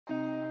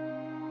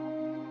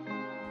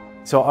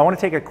So I want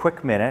to take a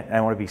quick minute and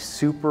I want to be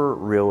super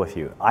real with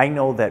you. I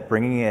know that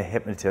bringing a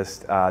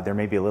hypnotist, there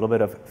may be a little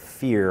bit of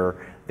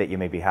fear that you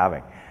may be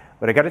having.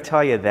 But I got to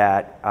tell you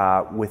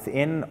that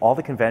within all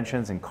the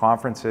conventions and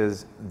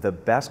conferences, the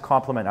best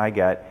compliment I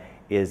get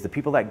is the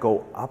people that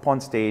go up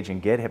on stage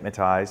and get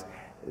hypnotized.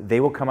 They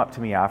will come up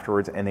to me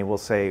afterwards and they will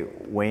say,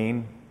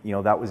 Wayne, you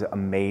know, that was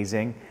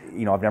amazing.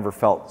 You know, I've never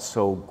felt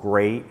so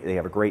great. They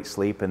have a great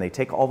sleep, and they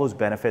take all those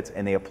benefits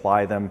and they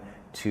apply them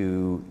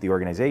to the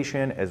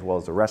organization as well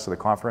as the rest of the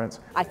conference.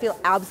 I feel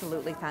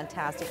absolutely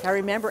fantastic. I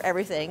remember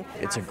everything.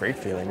 It's a great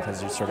feeling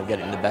because you're sort of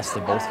getting the best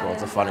of both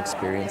worlds, a fun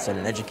experience and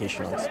an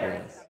educational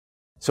experience.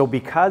 So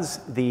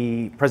because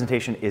the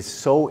presentation is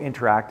so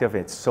interactive,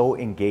 it's so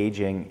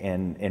engaging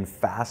and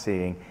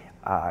fascinating,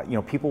 you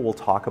know, people will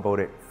talk about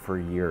it for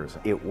years.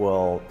 It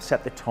will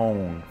set the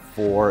tone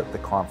for the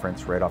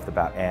conference right off the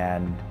bat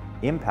and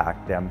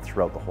impact them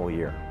throughout the whole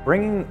year.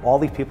 Bringing all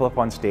these people up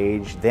on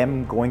stage,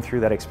 them going through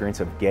that experience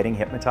of getting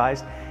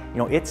hypnotized, you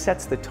know, it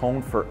sets the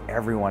tone for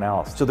everyone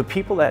else. So the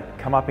people that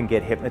come up and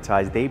get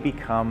hypnotized, they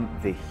become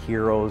the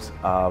heroes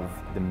of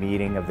the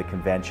meeting, of the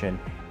convention,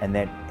 and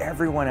then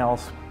everyone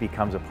else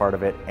becomes a part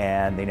of it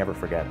and they never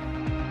forget it.